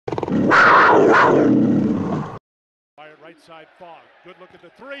right side, Fogg. Good look at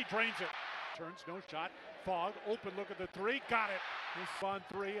the three, drains it. Turns, no shot. Fogg, open look at the three, got it. This on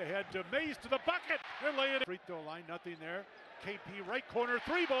three, ahead to Mays to the bucket. They're laying it. Free throw line, nothing there. KP right corner,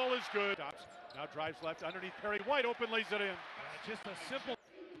 three ball is good. Now drives left underneath Perry, wide open, lays it in. Just a simple.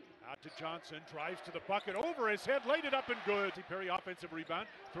 Out to Johnson, drives to the bucket, over his head, laid it up and good. Perry offensive rebound,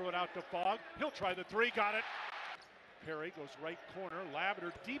 throw it out to Fogg. He'll try the three, got it. Perry goes right corner,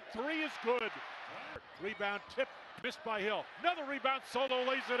 Lavender, deep three is good. Rebound tip, missed by Hill. Another rebound, Solo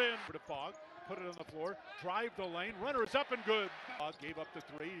lays it in. To Fogg, put it on the floor, drive the lane, runner is up and good. Fogg gave up the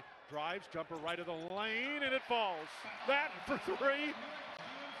three, drives, jumper right of the lane, and it falls. That for three.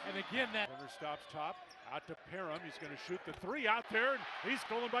 And again, that Runner stops top, out to Parham. He's going to shoot the three out there, and he's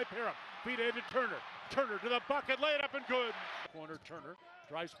stolen by Parham. Feed in to Turner. Turner to the bucket, lay it up and good. Corner Turner,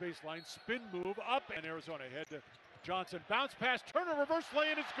 drives baseline, spin move up, and Arizona head to Johnson. Bounce pass, Turner reverse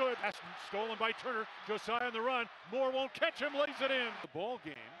lay, and it's good. Pass stolen by Turner. Josiah on the run. Moore won't catch him, lays it in. The ball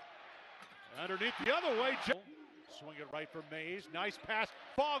game. Underneath the other way. Swing it right for Mays. Nice pass.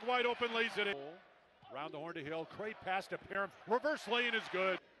 Fogg wide open, lays it in. Round the horn to Hill. Great pass to Parham. Reverse lane is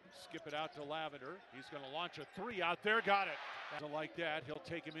good. Skip it out to Lavender. He's going to launch a three out there. Got it. Like that. He'll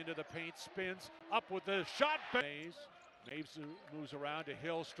take him into the paint. Spins up with the shot. Mays moves around to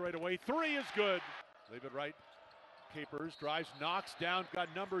Hill straight away. Three is good. Leave it right. Capers drives, knocks down. Got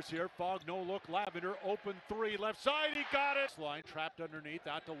numbers here. Fogg no look. Lavender open three left side. He got it. Line trapped underneath.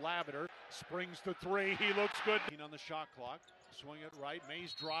 Out to Lavender. Springs the three. He looks good. On the shot clock. Swing it right.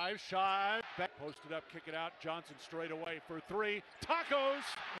 Mays drives. Shot. Back posted up. Kick it out. Johnson straight away for three. Tacos.